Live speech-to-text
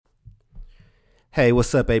Hey,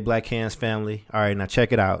 what's up, A Black Hands family? All right, now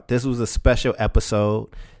check it out. This was a special episode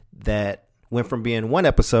that went from being one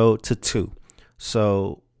episode to two.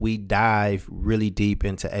 So we dive really deep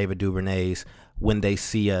into Ava DuVernay's When They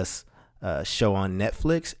See Us show on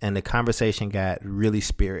Netflix, and the conversation got really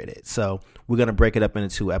spirited. So we're going to break it up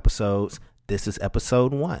into two episodes. This is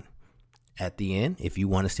episode one. At the end, if you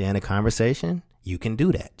want to stay in the conversation, you can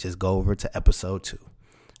do that. Just go over to episode two.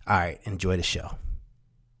 All right, enjoy the show.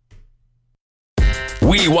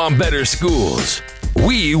 We want better schools.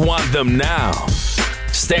 We want them now.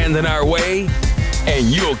 Stand in our way, and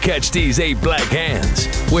you'll catch these 8 black hands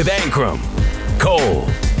with Ankrum, Cole,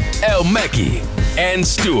 El Mekki, and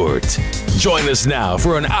Stewart. Join us now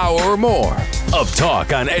for an hour or more of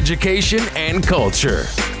talk on education and culture.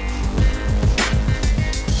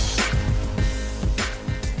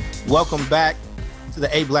 Welcome back to the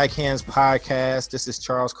 8 Black Hands podcast. This is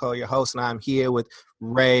Charles Cole, your host, and I'm here with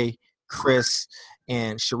Ray, Chris,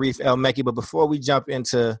 and Sharif El Mekki. But before we jump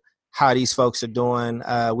into how these folks are doing,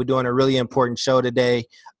 we're doing a really important show today.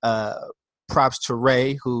 Props to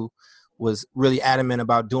Ray, who was really adamant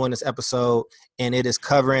about doing this episode, and it is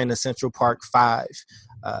covering the Central Park Five.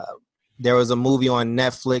 There was a movie on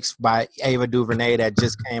Netflix by Ava DuVernay that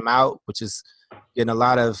just came out, which is getting a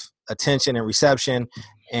lot of attention and reception,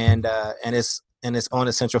 and it's on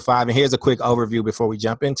the Central Five. And here's a quick overview before we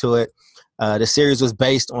jump into it. The series was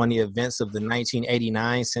based on the events of the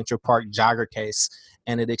 1989 Central Park jogger case,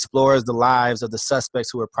 and it explores the lives of the suspects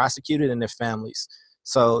who were prosecuted and their families.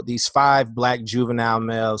 So these 5 black juvenile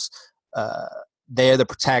males, they're the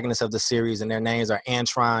protagonists of the series, and their names are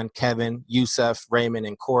Antron, Kevin, Yusef, Raymond,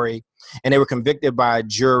 and Corey. And they were convicted by a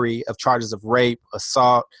jury of charges of rape,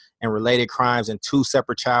 assault, and related crimes in 2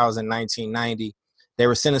 separate trials in 1990. They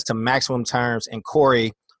were sentenced to maximum terms, and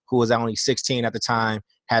Corey, who was only 16 at the time,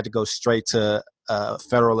 had to go straight to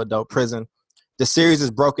federal adult prison. The series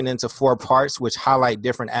is broken into 4 parts, which highlight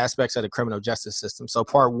different aspects of the criminal justice system. So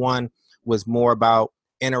part 1 was more about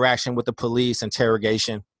interaction with the police,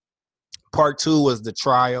 interrogation. Part 2 was the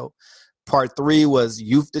trial. Part 3 was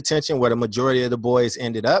youth detention, where the majority of the boys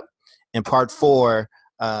ended up. And part 4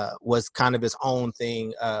 was kind of its own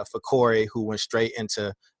thing for Corey, who went straight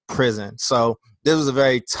into prison. So this was a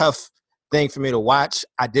very tough thing for me to watch.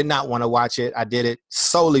 I did not want to watch it. I did it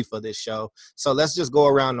solely for this show. So let's just go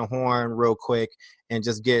around the horn real quick and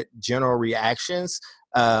just get general reactions.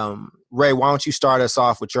 Ray, why don't you start us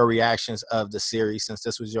off with your reactions of the series, since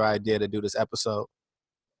this was your idea to do this episode?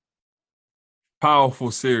 Powerful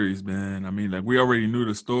series, man. I mean, like, we already knew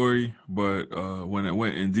the story, but when it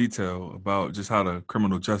went in detail about just how the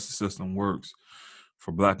criminal justice system works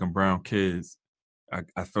for black and brown kids,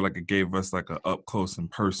 I feel like it gave us like a up close and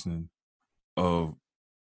person of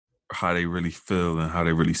how they really feel and how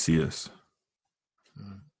they really see us.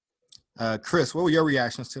 Chris, what were your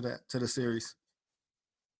reactions to the series?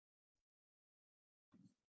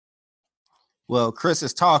 Well, Chris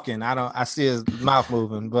is talking. I see his mouth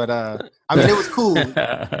moving, but I mean, it was cool.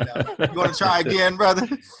 You want to try again, brother?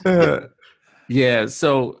 Yeah.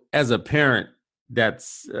 So as a parent,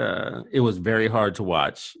 it was very hard to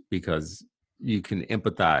watch, because you can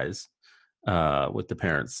empathize with the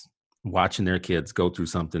parents watching their kids go through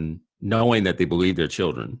something, knowing that they believe their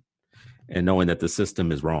children, and knowing that the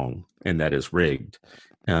system is wrong and that it's rigged,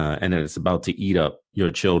 and that it's about to eat up your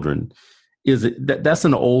children. That's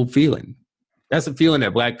an old feeling. That's a feeling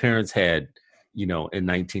that black parents had, in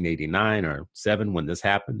 1989 or 7 when this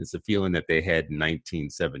happened. It's a feeling that they had in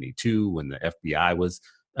 1972 when the FBI was,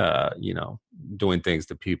 doing things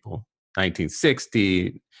to people.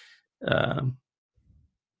 1960.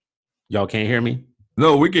 Y'all can't hear me?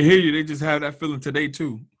 No, we can hear you. They just have that feeling today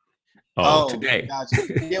too. Oh, today.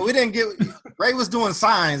 Gotcha. Yeah, we didn't get. Ray was doing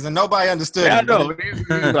signs and nobody understood. Yeah, I know.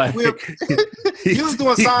 He was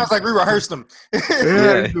doing signs like we rehearsed them.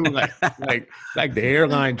 Yeah, like the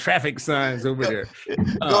airline traffic signs over there.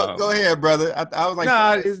 Go ahead, brother. I was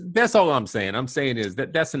like, that's all I'm saying. I'm saying is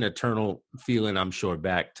that's an eternal feeling, I'm sure,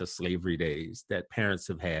 back to slavery days that parents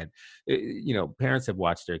have had. Parents have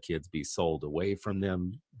watched their kids be sold away from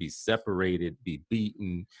them, be separated, be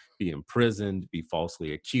beaten, be imprisoned, be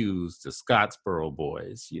falsely accused. The Scottsboro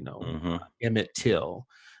boys, Emmett Till,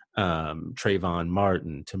 Trayvon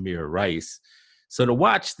Martin, Tamir Rice. So to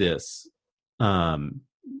watch this,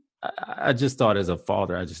 I just thought, as a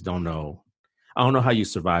father, I just don't know. I don't know how you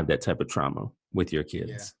survive that type of trauma with your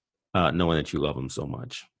kids, knowing that you love them so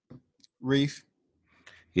much. Reef?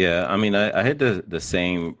 Yeah, I mean, I had the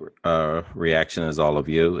same reaction as all of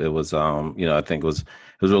you. It was, I think it was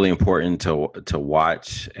really important to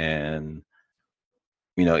watch, and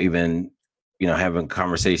even having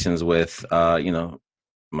conversations with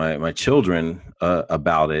my children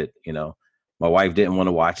about it. My wife didn't want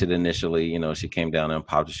to watch it initially. She came down and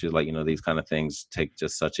popped it. She was like, these kind of things take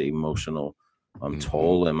just such an emotional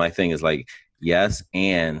toll. And my thing is like, yes,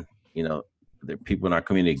 and the people in our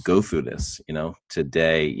community go through this.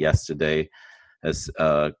 Today, yesterday, as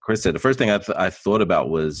Chris said, the first thing I thought about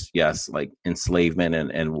was, yes, like enslavement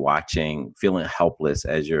and watching, feeling helpless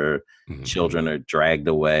as your children are dragged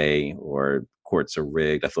away or courts are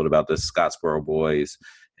rigged. I thought about the Scottsboro boys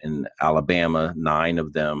in Alabama, 9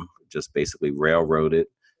 of them just basically railroaded,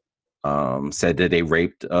 said that they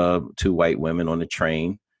raped 2 white women on the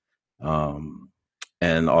train.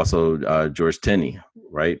 And also George Tenney,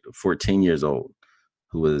 right, 14 years old,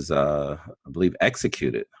 who was, I believe,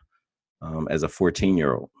 executed as a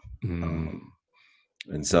 14-year-old.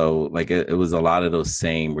 And so, like, it was a lot of those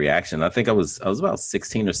same reactions. I think I was about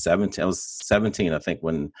 16 or 17. I was 17, I think,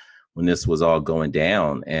 when this was all going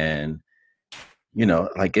down. And,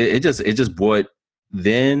 like, it just brought,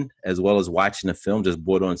 then, as well as watching the film, just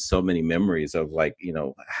brought on so many memories of, like,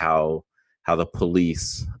 how the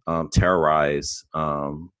police terrorize,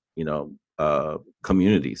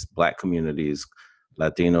 communities, Black communities,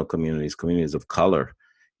 Latino communities of color.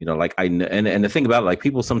 Like and the thing about it, like,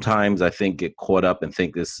 people sometimes, I think, get caught up and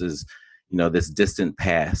think this is, this distant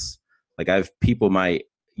past. Like, I have people my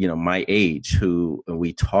age who, and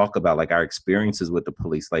we talk about, like, our experiences with the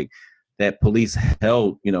police, like that police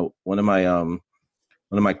held, one of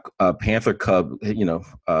my Panther Cub,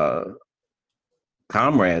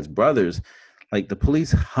 comrades, brothers, like, the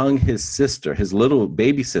police hung his sister, his little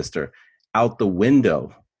baby sister, out the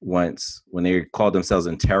window once when they called themselves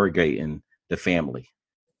interrogating the family,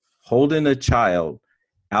 holding a child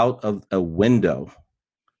out of a window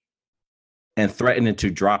and threatening to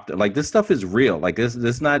drop it. Like, this stuff is real. Like, this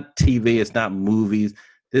is not TV. It's not movies.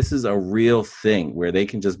 This is a real thing where they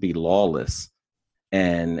can just be lawless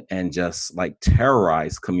and just, like,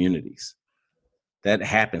 terrorize communities. That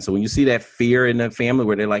happens. So when you see that fear in the family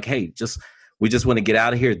where they're like, hey, we just want to get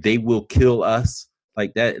out of here, they will kill us.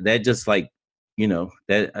 Like, that just, like,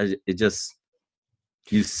 it just,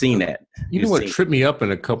 you've seen that. You know what tripped me up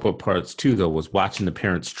in a couple of parts too, though, was watching the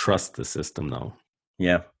parents trust the system, though.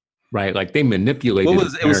 Yeah. Right. Like, they manipulated.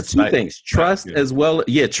 It was 2 things. Trust as well.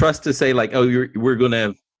 Yeah. Trust to say, like, oh, we're going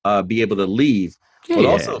to be able to leave. Yeah. But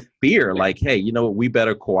also fear, like, hey, we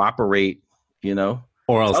better cooperate,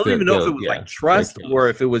 Or else I don't even know if it was like trust or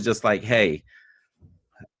if it was just like, hey,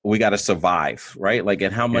 we got to survive, right? Like,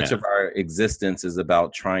 and how much of our existence is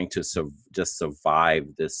about trying to just survive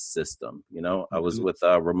this system. I was with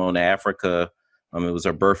Ramona Africa. It was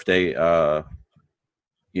her birthday,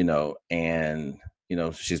 and,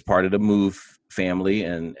 she's part of the MOVE family.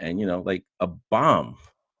 And like, a bomb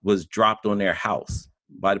was dropped on their house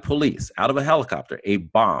by the police out of a helicopter. A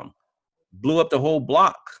bomb blew up the whole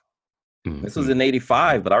block. This was in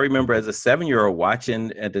 85, but I remember as a 7-year-old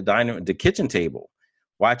watching at the kitchen table,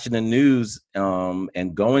 watching the news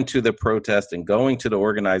and going to the protest and going to the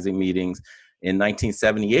organizing meetings in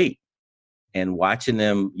 1978 and watching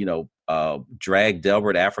them, drag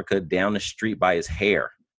Delbert Africa down the street by his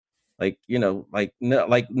hair. Like, like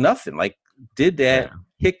nothing, like, did that,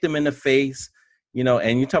 kicked him in the face, and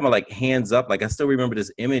you're talking about, like, hands up. Like, I still remember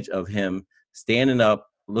this image of him standing up,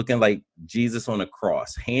 looking like Jesus on a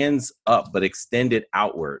cross, hands up, but extended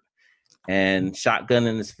outward, and shotgun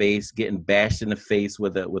in his face, getting bashed in the face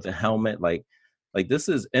with a helmet. Like this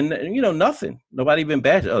is, and nothing, nobody even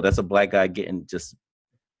bashed. Oh, that's a Black guy getting just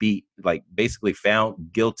beat, like, basically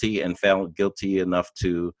found guilty enough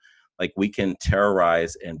to, like, we can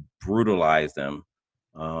terrorize and brutalize them.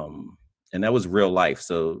 And that was real life.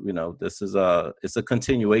 So, this is it's a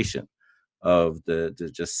continuation of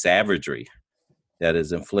the just savagery that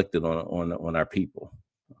is inflicted on our people.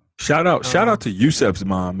 Shout out to Yusef's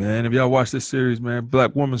mom, man. If y'all watch this series, man,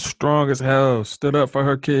 Black woman, strong as hell, stood up for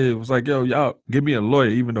her kid. Was like, yo, y'all give me a lawyer,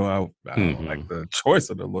 even though I don't like the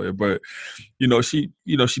choice of the lawyer, but she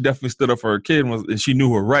definitely stood up for her kid and she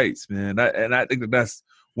knew her rights, man. And I think that's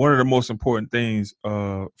one of the most important things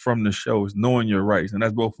from the show is knowing your rights, and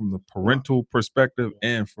that's both from the parental perspective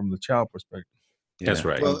and from the child perspective. Yeah. That's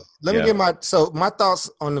right. Well, let me get my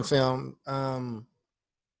thoughts on the film. I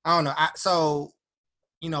don't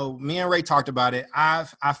know. Me and Ray talked about it. I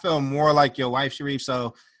feel more like your wife, Sharif.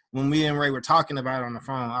 So when me and Ray were talking about it on the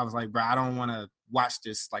phone, I was like, bro, I don't want to watch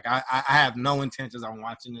this. Like, I have no intentions on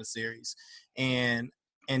watching this series. And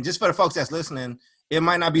just for the folks that's listening, it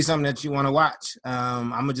might not be something that you want to watch.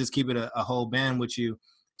 I'm going to just keep it a whole band with you.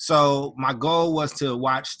 So my goal was to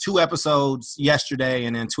watch 2 episodes yesterday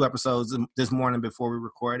and then 2 episodes this morning before we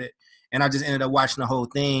recorded. And I just ended up watching the whole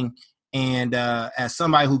thing. And as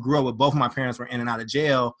somebody who grew up with both my parents were in and out of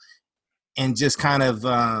jail, and just kind of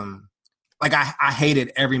like I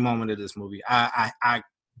hated every moment of this movie. I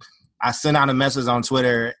sent out a message on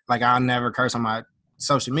Twitter, like I'll never curse on my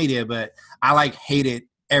social media, but I like hated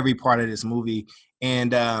every part of this movie.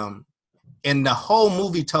 And the whole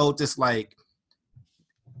movie told this, like,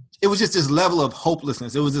 it was just this level of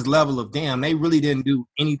hopelessness. It was this level of, damn, they really didn't do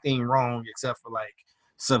anything wrong except for like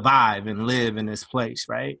survive and live in this place,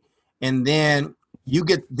 right? And then you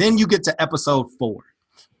get to episode 4.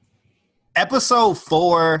 Episode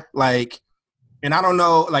 4, like, and I don't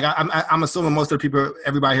know, like I'm assuming most of the people,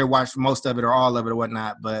 everybody here watched most of it or all of it or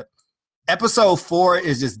whatnot, but episode 4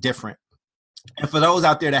 is just different. And for those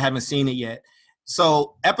out there that haven't seen it yet,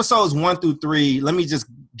 so episodes 1 through 3, let me just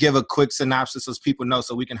give a quick synopsis so people know,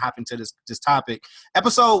 so we can hop into this topic.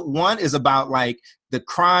 Episode 1 is about like the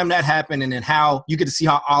crime that happened, and then how you get to see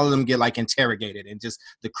how all of them get like interrogated, and just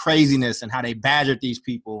the craziness and how they badgered these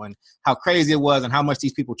people and how crazy it was and how much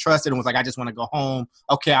these people trusted and was like, I just want to go home.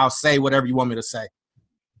 Okay, I'll say whatever you want me to say.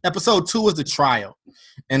 Episode 2 is the trial.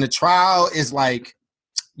 And the trial is like,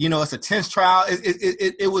 you know, it's a tense trial.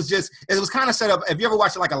 It was kind of set up. If you ever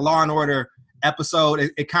watched like a Law and Order episode,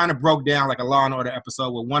 it kind of broke down like a Law and Order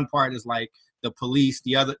episode, where one part is like the police,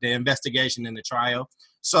 the other the investigation and the trial.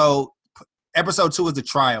 So episode 2 is the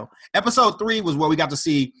trial. Episode 3 was where we got to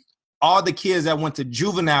see all the kids that went to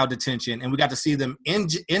juvenile detention, and we got to see them in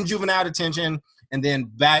juvenile detention and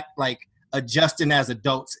then back like adjusting as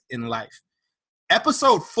adults in life.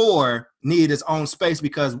 Episode 4 needed its own space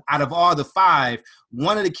because out of all the 5,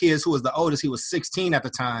 one of the kids, who was the oldest, he was 16 at the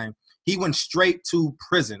time, he went straight to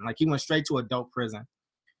prison. Like, he went straight to adult prison.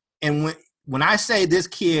 And when I say this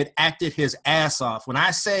kid acted his ass off, when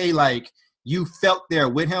I say, like, you felt there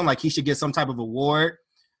with him, like he should get some type of award,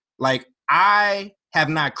 like, I have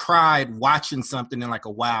not cried watching something in, like,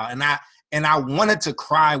 a while. And I wanted to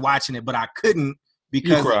cry watching it, but I couldn't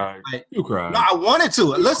because you cried. No, I wanted to.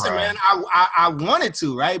 Listen, man, I wanted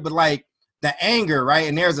to, right? But, like, the anger, right?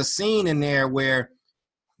 And there's a scene in there where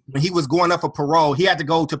when he was going up for parole, he had to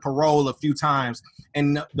go to parole a few times.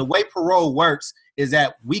 And the way parole works is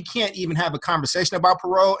that we can't even have a conversation about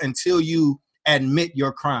parole until you admit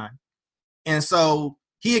your crime. And so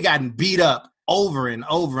he had gotten beat up over and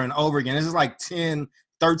over and over again. This is like 10,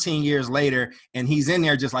 13 years later, and he's in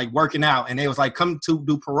there just like working out. And they was like, come to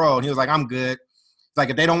do parole. And he was like, I'm good. It's like,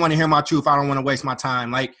 if they don't want to hear my truth, I don't want to waste my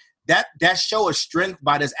time. Like, that show of strength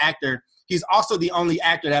by this actor. He's also the only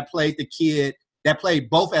actor that played the kid, that played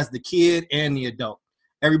both as the kid and the adult.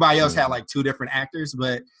 Everybody else had like 2 different actors,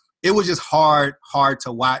 but it was just hard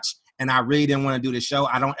to watch. And I really didn't want to do the show.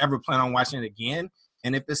 I don't ever plan on watching it again.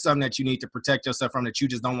 And if it's something that you need to protect yourself from, that you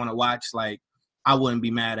just don't want to watch, like, I wouldn't be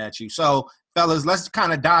mad at you. So, fellas, let's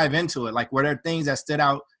kind of dive into it. Like, were there things that stood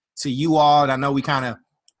out to you all? And I know we kind of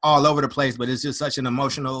all over the place, but it's just such an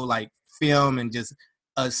emotional, like, film and just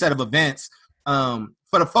a set of events.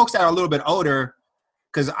 For the folks that are a little bit older,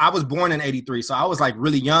 because I was born in '83, so I was like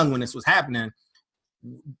really young when this was happening.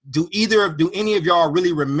 Do any of y'all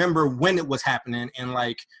really remember when it was happening and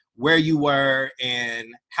like where you were and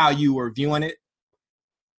how you were viewing it?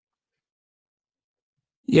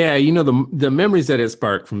 Yeah, you know, the memories that it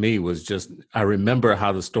sparked for me was just, I remember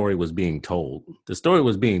how the story was being told. The story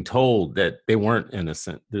was being told that they weren't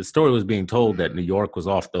innocent. The story was being told that New York was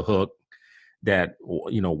off the hook, that,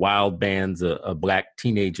 you know, wild bands of black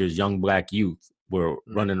teenagers, young black youth were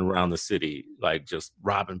running around the city, like just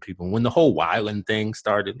robbing people. When the whole wilding thing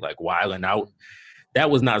started, like wilding out, that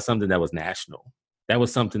was not something that was national. That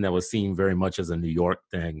was something that was seen very much as a New York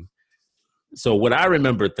thing. So what I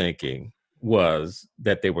remember thinking was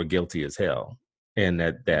that they were guilty as hell. And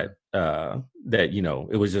that, you know,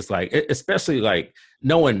 it was just like, especially like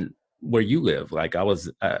knowing where you live. Like I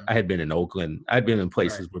had been in Oakland. I'd been in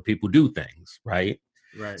places where people do things, right?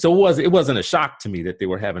 Right. So it wasn't a shock to me that they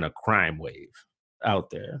were having a crime wave out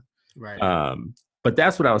there. Right. But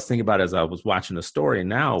that's what I was thinking about as I was watching the story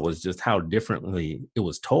now, was just how differently it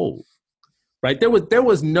was told. Right. There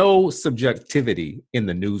was no subjectivity in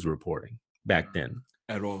the news reporting back then.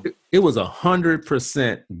 At all. It was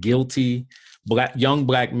 100% guilty. Young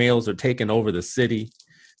black males are taking over the city.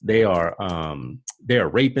 They are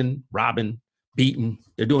raping, robbing, beating.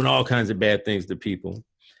 They're doing all kinds of bad things to people.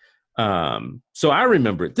 So I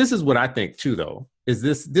remember it. This is what I think too, though, is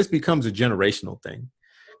this becomes a generational thing.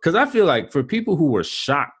 Because I feel like for people who were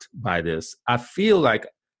shocked by this, I feel like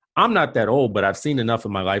I'm not that old, but I've seen enough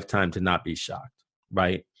in my lifetime to not be shocked,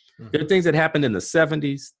 right? Mm-hmm. There are things that happened in the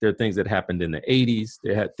 70s. There are things that happened in the 80s.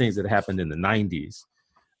 There are things that happened in the 90s.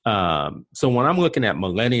 So when I'm looking at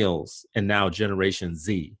millennials and now Generation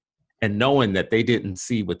Z, and knowing that they didn't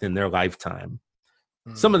see within their lifetime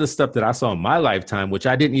some of the stuff that I saw in my lifetime, which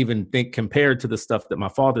I didn't even think compared to the stuff that my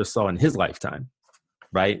father saw in his lifetime,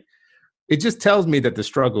 right? It just tells me that the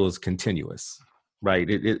struggle is continuous, right?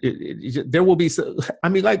 There will be, I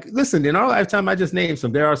mean, like, listen, in our lifetime, I just named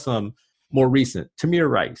some, there are some more recent, Tamir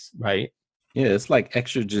Rice, right? Yeah, it's like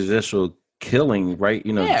extrajudicial killing, right?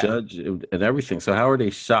 You know, judge and everything. So how are they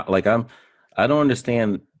shot? Like, I don't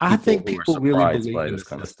understand. I think people really believe in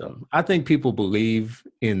the system. I think people believe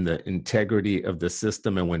in the integrity of the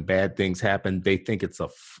system, and when bad things happen, they think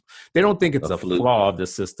they don't think it's a flaw of the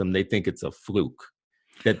system. They think it's a fluke.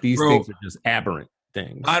 That these things are just aberrant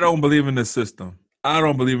things. I don't believe in the system. I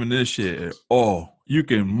don't believe in this shit at all. You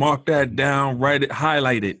can mark that down, write it,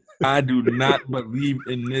 highlight it. I do not believe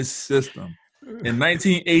in this system. In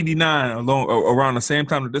 1989, around the same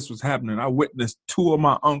time that this was happening, I witnessed two of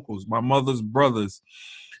my uncles, my mother's brothers,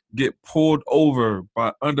 get pulled over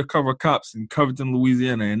by undercover cops in Covington,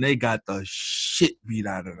 Louisiana, and they got the shit beat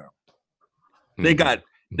out of them. Mm-hmm.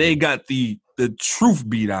 They got the truth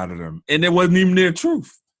beat out of them, and it wasn't even their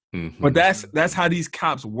truth. Mm-hmm. But that's how these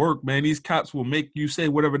cops work, man. These cops will make you say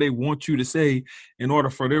whatever they want you to say in order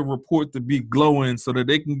for their report to be glowing, so that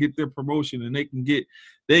they can get their promotion and they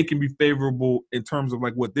can be favorable in terms of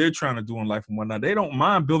like what they're trying to do in life and whatnot. They don't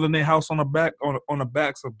mind building their house on the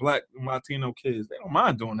backs of Black and Latino kids. They don't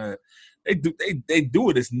mind doing that. They do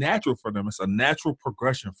it. It's natural for them. It's a natural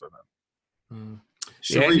progression for them.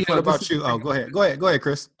 Sharif, what about you? Oh, go ahead,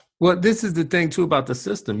 Chris. Well, this is the thing too about the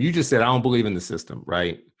system. You just said I don't believe in the system,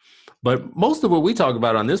 right? But most of what we talk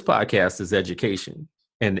about on this podcast is education.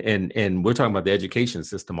 And we're talking about the education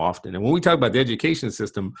system often. And when we talk about the education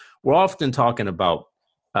system, we're often talking about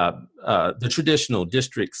the traditional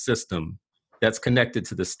district system that's connected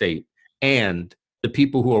to the state and the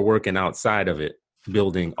people who are working outside of it,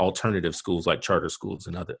 building alternative schools like charter schools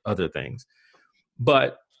and other things.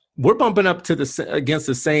 But we're bumping up to against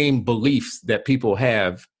the same beliefs that people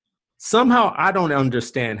have. Somehow, I don't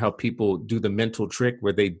understand how people do the mental trick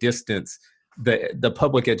where they distance the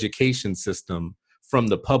public education system from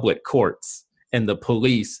the public courts and the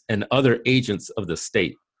police and other agents of the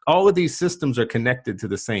state. All of these systems are connected to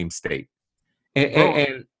the same state.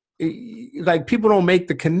 And like, people don't make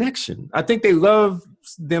the connection. I think they love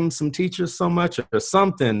some teachers so much or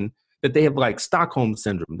something that they have like Stockholm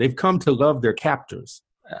syndrome. They've come to love their captors.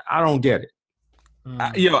 I don't get it.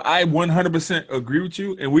 I 100% agree with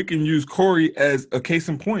you, and we can use Corey as a case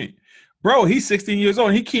in point. Bro, he's 16 years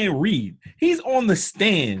old. He can't read. He's on the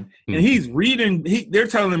stand, and he's reading. They're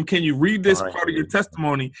telling him, can you read this part of your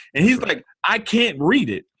testimony? And he's like, I can't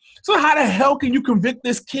read it. So how the hell can you convict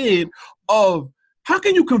this kid of – how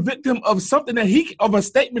can you convict him of something of a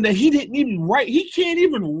statement that he didn't even write? He can't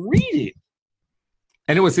even read it.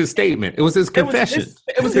 And it was his statement. It was his confession.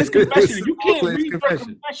 It was his confession. You can't read your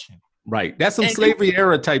confession. Right. That's some slavery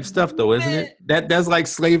era type stuff, though, isn't it? That's like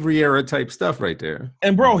slavery era type stuff right there.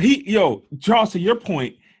 And bro, Charles, to your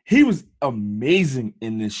point, he was amazing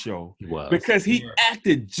in this show. He was. Because he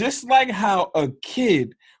acted just like how a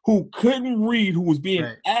kid who couldn't read, who was being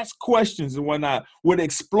asked questions and whatnot, would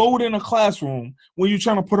explode in a classroom when you're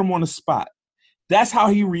trying to put him on the spot. That's how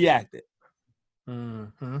he reacted.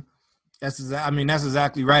 Mm-hmm. That's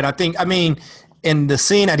exactly right. I mean, in the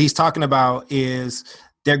scene that he's talking about is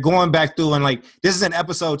they're going back through, and like, this is in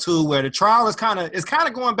episode 2 where the trial is kind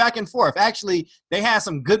of going back and forth. Actually, they had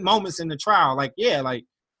some good moments in the trial. Like,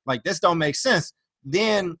 like this don't make sense.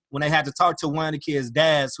 Then when they had to talk to one of the kids'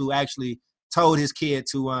 dads who actually told his kid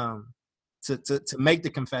to make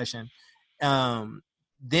the confession,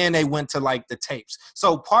 then they went to like the tapes.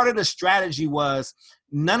 So part of the strategy was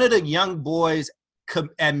none of the young boys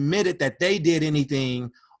admitted that they did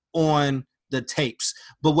anything on the tapes.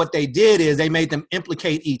 But what they did is they made them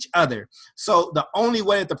implicate each other. So the only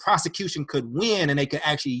way that the prosecution could win and they could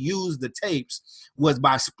actually use the tapes was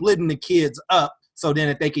by splitting the kids up, so then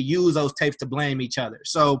that they could use those tapes to blame each other.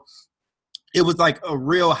 So it was like a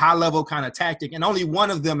real high level kind of tactic. And only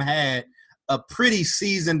one of them had a pretty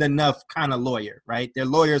seasoned enough kind of lawyer, right? Their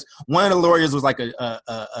lawyers, one of the lawyers was like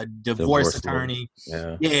a divorce attorney.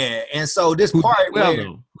 Yeah. And so this part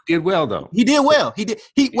did well though. He did well. He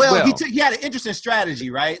had an interesting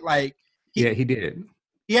strategy, right? Like he did.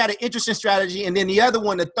 He had an interesting strategy. And then the other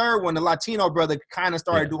one, the third one, the Latino brother, kind of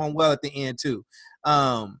started doing well at the end too.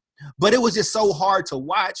 But it was just so hard to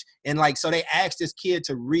watch. And like, so they asked this kid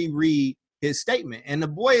to reread his statement. And the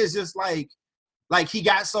boy is just like he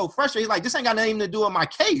got so frustrated. He's like, this ain't got nothing to do with my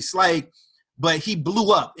case. Like, but he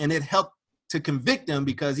blew up, and it helped to convict him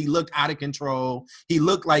because he looked out of control. He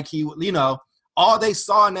looked like he, all they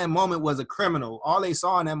saw in that moment was a criminal. All they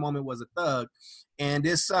saw in that moment was a thug. And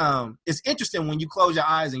it's interesting when you close your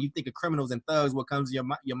eyes and you think of criminals and thugs, what comes to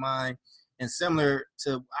your mind. And similar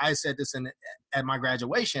to, I said this at my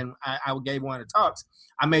graduation, I gave one of the talks.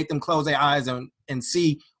 I made them close their eyes and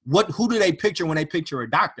see who do they picture when they picture a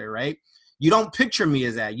doctor, right? You don't picture me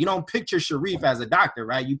as that. You don't picture Sharif as a doctor,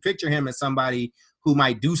 right? You picture him as somebody who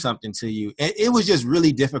might do something to you. It was just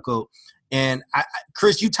really difficult. And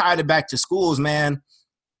Chris, you tied it back to schools, man.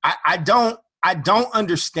 I don't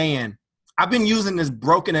understand. I've been using this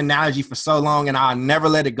broken analogy for so long, and I'll never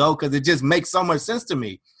let it go because it just makes so much sense to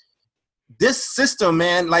me. This system,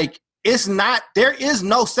 man, like there is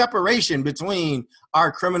no separation between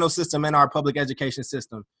our criminal system and our public education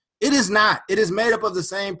system. It is not. It is made up of the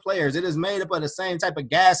same players. It is made up of the same type of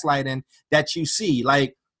gaslighting that you see.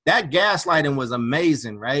 Like, that gaslighting was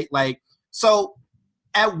amazing, right? Like, so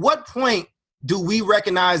at what point do we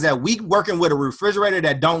recognize that we working with a refrigerator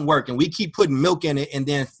that don't work and we keep putting milk in it and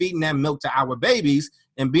then feeding that milk to our babies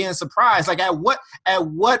and being surprised? Like, at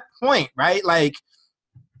what point, right? Like,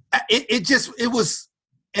 it was.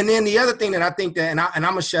 And then the other thing that I think that, and I'm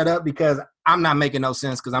gonna shut up because I'm not making no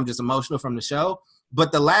sense because I'm just emotional from the show.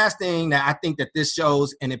 But the last thing that I think that this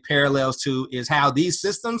shows and it parallels to is how these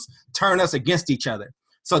systems turn us against each other.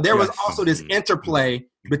 So there was also this interplay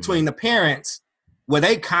between the parents where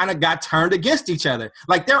they kind of got turned against each other.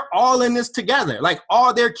 Like, they're all in this together, like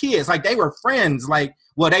all their kids, like they were friends. Like,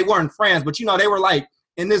 well, they weren't friends, but they were like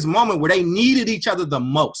in this moment where they needed each other the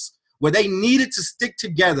most, where they needed to stick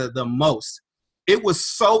together the most. It was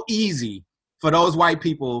so easy for those white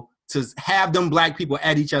people to have them black people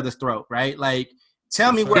at each other's throat, right? Like,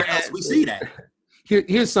 tell me where else we see that.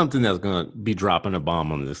 Here's something that's going to be dropping a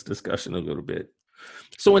bomb on this discussion a little bit.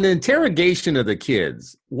 So in the interrogation of the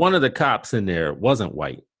kids, one of the cops in there wasn't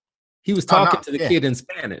white. He was talking to the kid in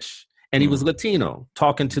Spanish, and he was Latino,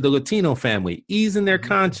 talking to the Latino family, easing their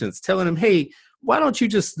conscience, telling them, hey, why don't you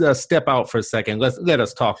just step out for a second? Let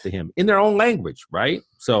us talk to him in their own language, right?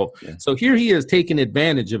 So here he is taking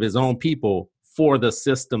advantage of his own people for the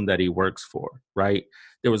system that he works for, right?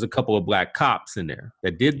 There was a couple of black cops in there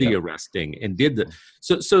that did the arresting and did the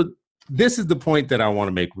so this is the point that I want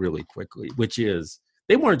to make really quickly, which is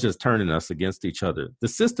they weren't just turning us against each other. The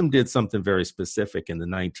system did something very specific in the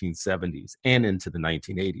 1970s and into the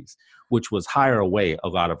 1980s, which was hire away a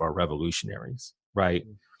lot of our revolutionaries, right?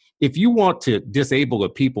 If you want to disable a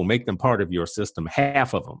people, make them part of your system,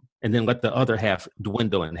 half of them, and then let the other half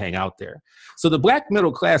dwindle and hang out there. So the black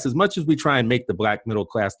middle class, as much as we try and make the black middle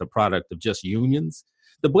class the product of just unions,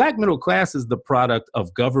 the black middle class is the product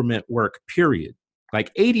of government work, period.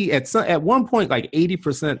 Like at one point, like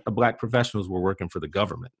 80% of black professionals were working for the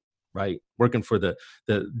government, right? Working for the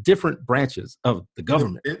different branches of the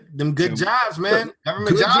government. Them good jobs, man.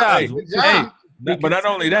 Government good jobs. Good job. But not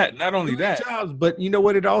only that. Jobs, but you know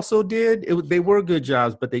what it also did? They were good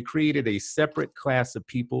jobs, but they created a separate class of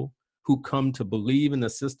people who come to believe in the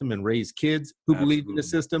system and raise kids who believe in the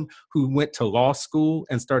system, who went to law school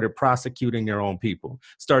and started prosecuting their own people,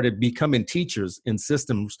 started becoming teachers in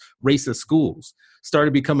systems, racist schools,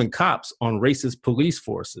 started becoming cops on racist police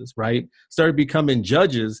forces, right? Started becoming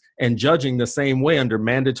judges and judging the same way under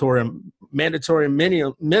mandatory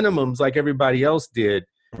minimums like everybody else did.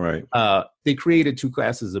 Right. They created two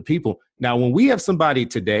classes of people. Now, when we have somebody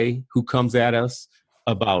today who comes at us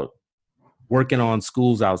about working on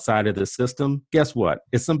schools outside of the system, guess what?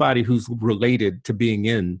 It's somebody who's related to being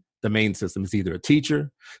in the main system. It's either a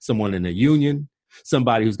teacher, someone in a union,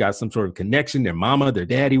 somebody who's got some sort of connection. Their mama, their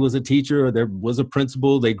daddy was a teacher, or there was a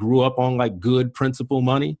principal. They grew up on like good principal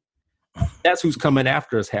money. That's who's coming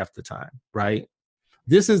after us half the time, right?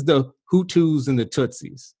 This is the Hutus and the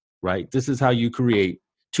Tutsis, right? This is how you create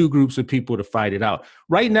two groups of people to fight it out.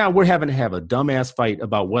 Right now, we're having to have a dumbass fight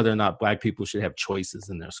about whether or not black people should have choices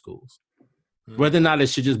in their schools. Whether or not it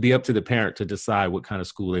should just be up to the parent to decide what kind of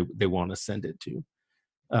school they want to send it to.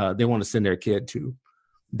 They want to send their kid to.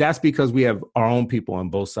 That's because we have our own people on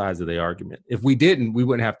both sides of the argument. If we didn't, we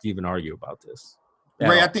wouldn't have to even argue about this.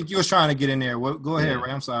 Ray, I think you was trying to get in there. Go ahead,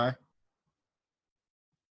 Ray. I'm sorry.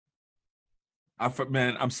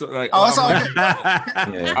 I'm so like. Oh, it's all good.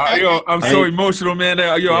 I'm so emotional, man.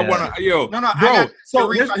 I wanna. Bro.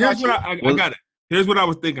 I got it. Here's what I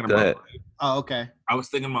was thinking about. Oh, okay. I was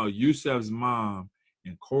thinking about Yusef's mom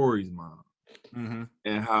and Corey's mom,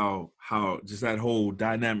 and how just that whole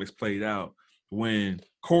dynamics played out when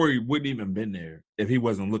Corey wouldn't even been there if he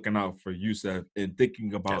wasn't looking out for Yusef and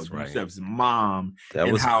thinking about Yusef's mom. That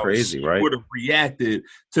and was how crazy, she right? would have reacted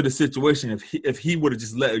to the situation if he would have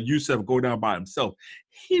just let Yusef go down by himself.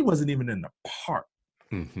 He wasn't even in the park.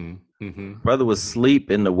 Brother was asleep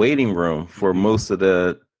in the waiting room for most of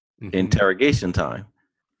the interrogation time.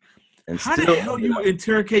 and How still the hell you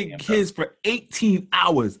interrogate kids for 18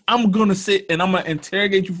 hours? I'm gonna sit and I'm gonna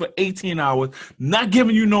interrogate you for 18 hours, not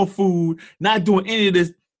giving you no food, not doing any of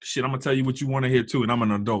this shit. I'm gonna tell you what you want to hear too, and I'm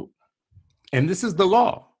an adult. And this is the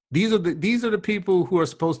law. These are the people who are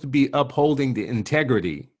supposed to be upholding the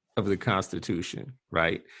integrity of the Constitution,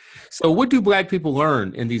 right? So what do Black people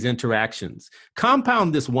learn in these interactions?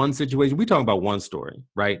 Compound this one situation. We're talking about one story,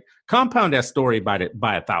 right? Compound that story by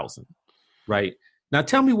 1,000, right? Now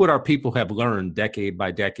tell me what our people have learned decade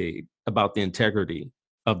by decade about the integrity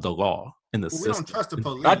of the law and the system. We don't trust the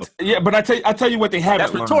police. But I tell you what they haven't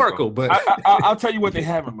That's learned. rhetorical, but I'll tell you what they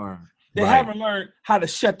haven't learned. They haven't learned how to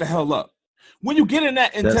shut the hell up. When you get in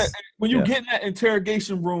that get in that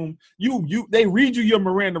interrogation room, they read you your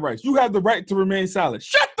Miranda rights. You have the right to remain silent.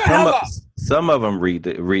 Shut the hell up. Some of them read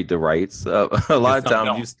the rights. A lot of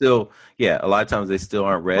times you still, a lot of times they still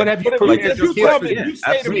aren't read. But have you prepared your kids?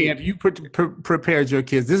 Absolutely. Have you prepared your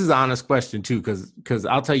kids? This is an honest question too, because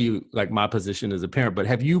I'll tell you like my position as a parent. But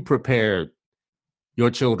have you prepared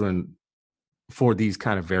your children for these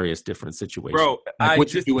kind of various different situations? Bro, like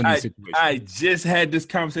I just had this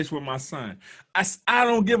conversation with my son. I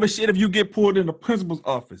don't give a shit if you get pulled in the principal's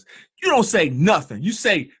office. You don't say nothing. You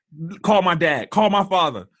say, call my dad, call my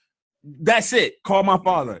father. That's it. Call my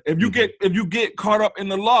father. If you get caught up in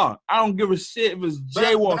the law, I don't give a shit if it's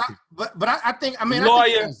jaywalking. But I think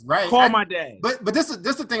lawyer, right. Call my dad. But this is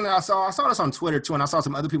the thing that I saw. I saw this on Twitter too, and I saw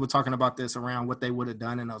some other people talking about this around what they would have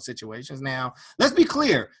done in those situations. Now, let's be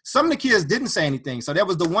clear. Some of the kids didn't say anything. So there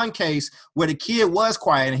was the one case where the kid was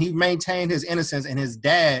quiet and he maintained his innocence, and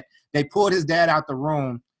they pulled his dad out the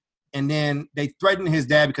room, and then they threatened his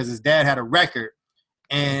dad because his dad had a record.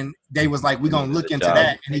 And they was like, we're going to look into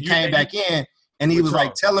that. And he came back in and he was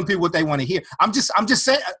like telling people what they want to hear. I'm just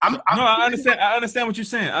saying. I understand what you're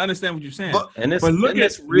saying. But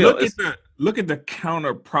look at the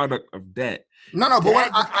counter product of that. No, but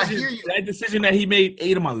I hear you. That decision that he made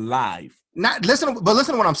ate him alive. Listen to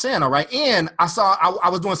what I'm saying, all right? And I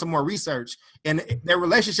was doing some more research, and their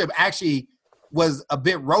relationship actually was a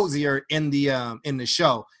bit rosier in the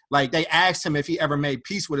show. Like they asked him if he ever made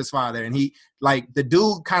peace with his father, and the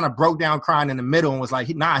dude kind of broke down crying in the middle and was like,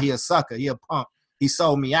 he a sucker, he a punk, he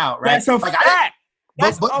sold me out, right? That's a fact.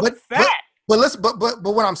 That's a fact. But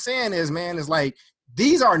what I'm saying is, man, is like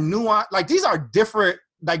these are nuanced, like these are different.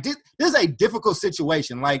 Like this is a difficult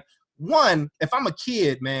situation. Like one, if I'm a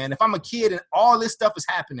kid and all this stuff is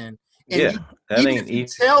happening, and you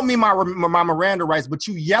tell me my Miranda rights, but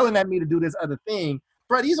you yelling at me to do this other thing.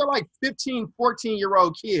 Bro, these are like 15,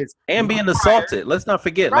 14-year-old kids. And being assaulted. Let's not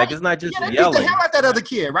forget. Right? Like, it's not just yelling. They beat the hell out that other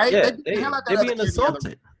kid, right? Yeah, they being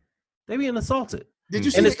assaulted. They being assaulted. Did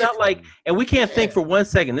you see? And it's not like, and we can't think for 1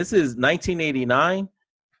 second. This is 1989.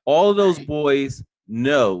 All of those boys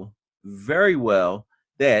know very well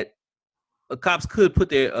that cops could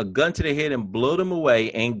put a gun to their head and blow them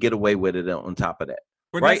away and get away with it on top of that.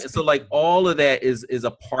 But right? So like all of that is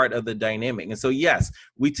a part of the dynamic. And so, yes,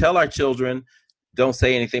 we tell our children, don't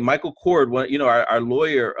say anything. Michael Cord, our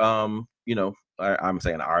lawyer, I'm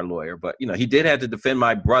saying our lawyer, but, he did have to defend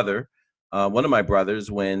my brother, one of my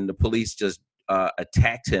brothers, when the police just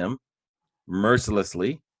attacked him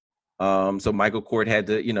mercilessly. So Michael Cord had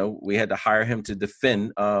to, we had to hire him to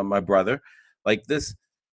defend my brother. Like this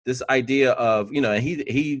idea of, and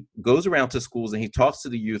he goes around to schools and he talks to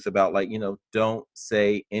the youth about don't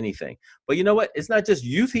say anything. But you know what? It's not just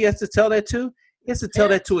youth he has to tell that to. He has to tell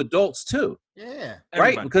that to adults too. Yeah.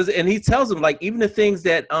 Right. Everybody. And he tells them even the things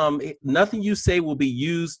that nothing you say will be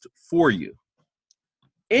used for you.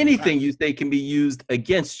 Anything you say can be used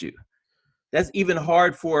against you. That's even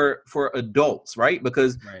hard for adults, right?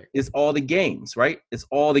 Because it's all the games, right? It's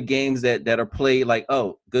all the games that are played like,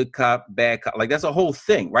 oh, good cop, bad cop. Like that's a whole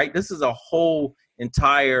thing, right? This is a whole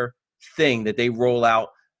entire thing that they roll out.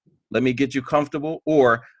 Let me get you comfortable,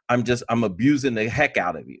 or I'm abusing the heck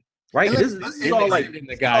out of you. Right, this is all like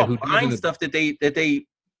the guy who finds stuff that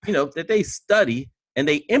they study and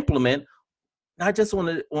they implement, not just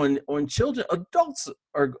on children. Adults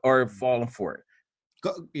are falling for it.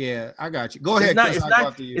 I got you. Go ahead.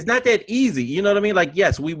 It's not that easy. You know what I mean? Like,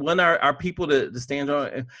 yes, we want our people to stand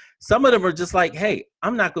on. Some of them are just like, hey,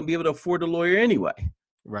 I'm not going to be able to afford a lawyer anyway.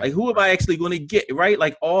 Right. Like, who am I actually going to get? Right.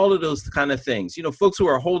 Like all of those kind of things. Folks who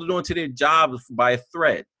are holding on to their jobs by a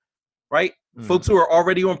thread. Right. Folks who are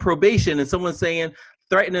already on probation and someone's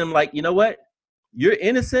threatening them like, you know what? You're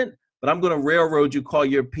innocent, but I'm going to railroad you, call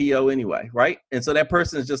your PO anyway. Right. And so that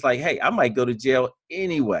person is just like, hey, I might go to jail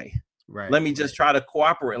anyway. Right. Let me just try to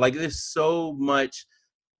cooperate. Like there's so much,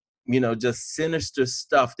 just sinister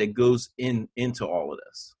stuff that goes into all of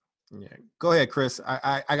this. Yeah. Go ahead, Chris.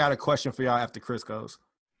 I got a question for y'all after Chris goes.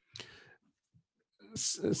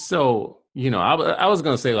 So, I was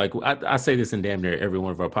going to say, like, I say this in damn near every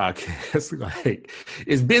one of our podcasts, like,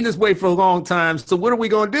 it's been this way for a long time. So what are we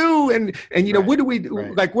going to do? And what do we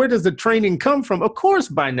do? Like, where does the training come from? Of course,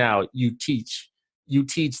 by now you teach,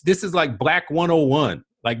 this is like Black 101.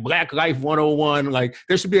 Like Black Life 101, like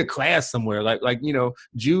there should be a class somewhere. Like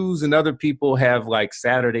Jews and other people have like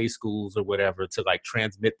Saturday schools or whatever to like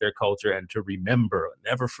transmit their culture and to remember,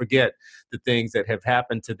 never forget the things that have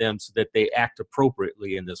happened to them so that they act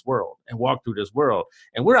appropriately in this world and walk through this world.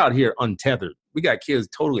 And we're out here untethered. We got kids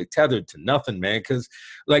totally tethered to nothing, man, because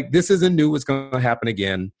like this isn't new. It's going to happen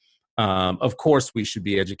again. Of course, we should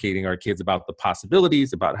be educating our kids about the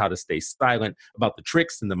possibilities, about how to stay silent, about the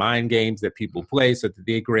tricks and the mind games that people play so that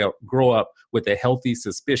they grow up with a healthy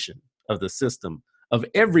suspicion of the system, of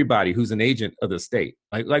everybody who's an agent of the state.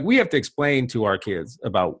 Like we have to explain to our kids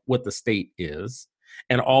about what the state is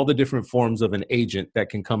and all the different forms of an agent that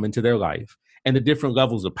can come into their life and the different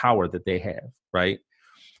levels of power that they have, right?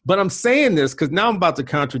 But I'm saying this because now I'm about to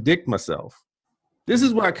contradict myself. This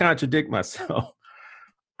is where I contradict myself.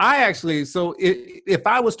 If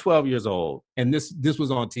I was 12 years old and this was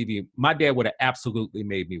on TV, my dad would have absolutely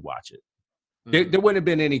made me watch it. There wouldn't have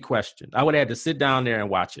been any question. I would have had to sit down there and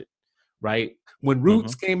watch it, right? When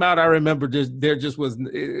Roots came out, I remember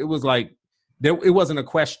it wasn't a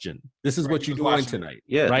question. This is what you're doing tonight.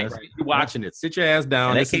 Yeah, right? You're watching it. Sit your ass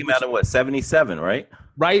down. And it came out in 77, right?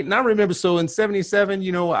 Right. And I remember, so in 77,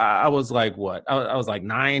 I was like, what? I was like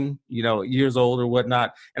 9, years old or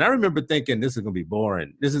whatnot. And I remember thinking, this is going to be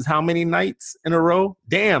boring. This is how many nights in a row?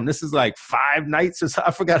 Damn, this is like 5 nights or so.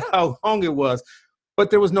 I forgot how long it was.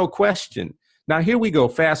 But there was no question. Now, here we go.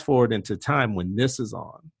 Fast forward into time when this is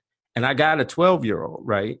on. And I got a 12-year-old,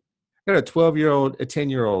 right? I got a 12-year-old, a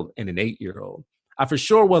 10-year-old, and an 8-year-old. I for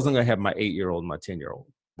sure wasn't going to have my 8-year-old and my 10-year-old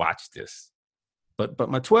watch this. But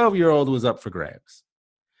my 12-year-old was up for grabs.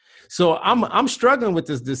 So I'm struggling with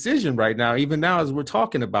this decision right now, even now as we're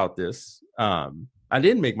talking about this. I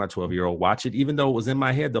didn't make my 12-year-old watch it, even though it was in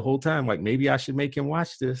my head the whole time. Like, maybe I should make him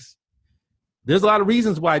watch this. There's a lot of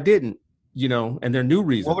reasons why I didn't, and they're new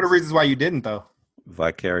reasons. What were the reasons why you didn't, though?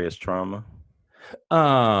 Vicarious trauma.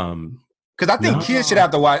 Because I think kids should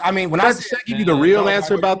have to watch. I mean, should I give you the real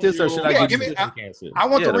answer about this, or should I give you the answer? I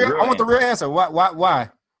want the real answer. Why?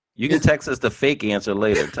 You can text us the fake answer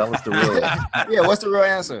later. Tell us the real answer. Yeah, what's the real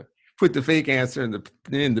answer? Put the fake answer in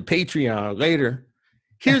the Patreon later.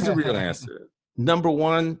 Here's the real answer. Number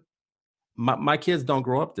one, my kids don't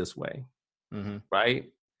grow up this way, right?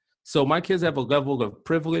 So my kids have a level of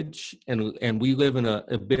privilege, and we live in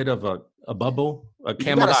a bit of a bubble, a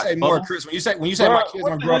Camelot bubble. You gotta say more, Chris. When you say my kids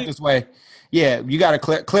don't grow up this way, yeah, you gotta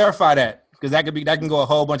clarify that, because that can go a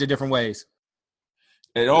whole bunch of different ways.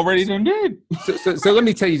 It already done did. So let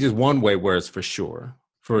me tell you just one way where it's for sure.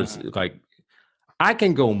 Like, I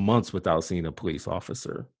can go months without seeing a police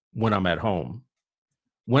officer when I'm at home.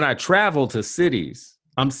 When I travel to cities,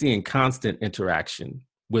 I'm seeing constant interaction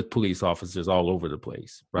with police officers all over the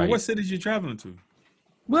place, right? Well, what cities you traveling to?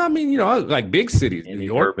 Well, I mean, like big cities, New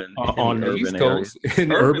York, on the East Coast,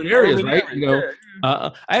 in urban areas, right?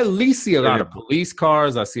 I at least see a lot of police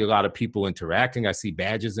cars. I see a lot of people interacting. I see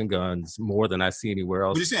badges and guns more than I see anywhere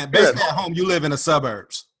else. But you're saying basically at home, you live in the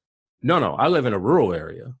suburbs. No, I live in a rural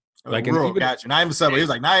area. Like rural, gotcha. Not even suburbs. He was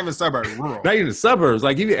like, not even suburbs, rural. Not even the suburbs.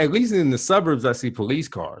 Like, at least in the suburbs, I see police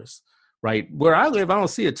cars, right? Where I live, I don't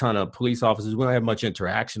see a ton of police officers. We don't have much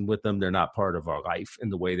interaction with them. They're not part of our life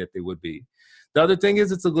in the way that they would be. The other thing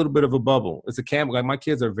is, it's a little bit of a bubble. It's a camp. Like, my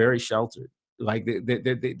kids are very sheltered. Like,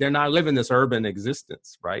 they're not living this urban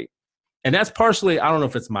existence, right? And that's partially, I don't know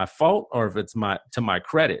if it's my fault or if it's to my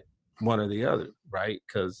credit, one or the other, right?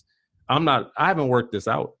 Because I haven't worked this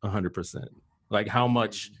out 100%. Like, how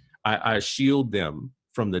much I shield them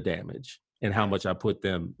from the damage and how much I put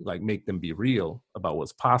them, like, make them be real about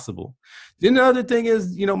what's possible. Then the other thing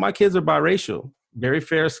is, my kids are biracial, very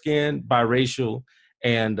fair-skinned, biracial.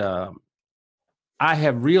 And I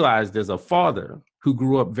have realized as a father who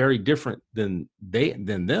grew up very different than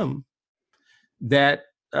them, that,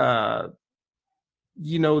 they're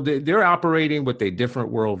operating with a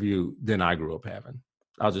different worldview than I grew up having.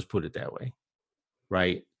 I'll just put it that way.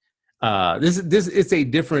 Right. It's a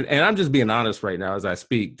different, and I'm just being honest right now as I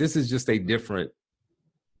speak, this is just a different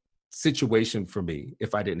situation for me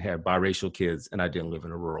if I didn't have biracial kids and I didn't live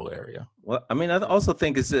in a rural area. Well, I mean, I also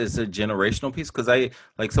think it's a generational piece, because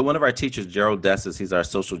so one of our teachers, Gerald Dessis, he's our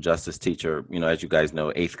social justice teacher. As you guys know,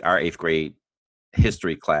 our 8th grade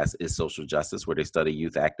history class is social justice, where they study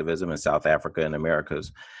youth activism in South Africa and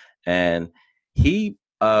Americas. And he,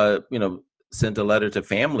 sent a letter to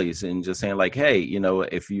families and just saying, like, hey,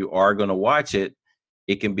 if you are going to watch it,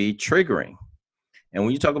 it can be triggering. And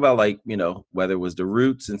when you talk about like, you know, whether it was the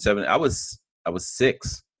Roots in 7, I was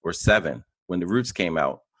 6 or 7 when the Roots came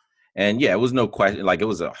out. And yeah, it was no question. Like, it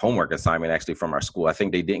was a homework assignment actually from our school. I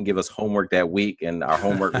think they didn't give us homework that week, and our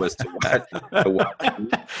homework was to watch.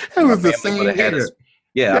 It was the same year.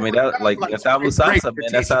 Yeah, I mean, that, like that's how Salsa, man.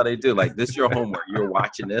 That's how they do. Like, this is your homework. You're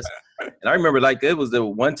watching this. And I remember, like, it was the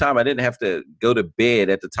one time I didn't have to go to bed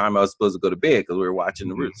at the time I was supposed to go to bed because we were watching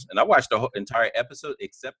the Roots. And I watched the whole entire episode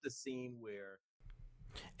except the scene where.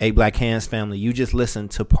 Hey, Black Hands family, you just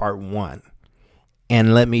listened to part 1.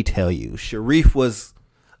 And let me tell you, Sharif was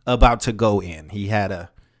about to go in.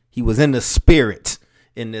 He was in the spirit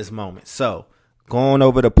in this moment. So going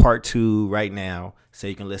over to part 2 right now so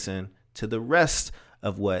you can listen to the rest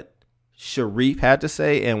of what Sharif had to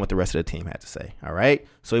say and what the rest of the team had to say. All right.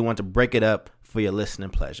 So we want to break it up for your listening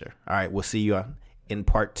pleasure. All right. We'll see you in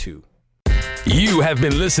part 2. You have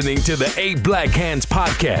been listening to the 8 Black Hands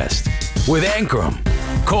podcast with Ankrum,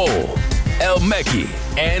 Cole, El Mekki,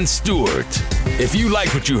 and Stewart. If you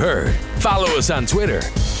like what you heard, follow us on Twitter.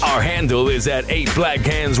 Our handle is at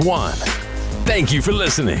 8BlackHands1. Thank you for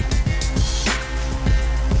listening.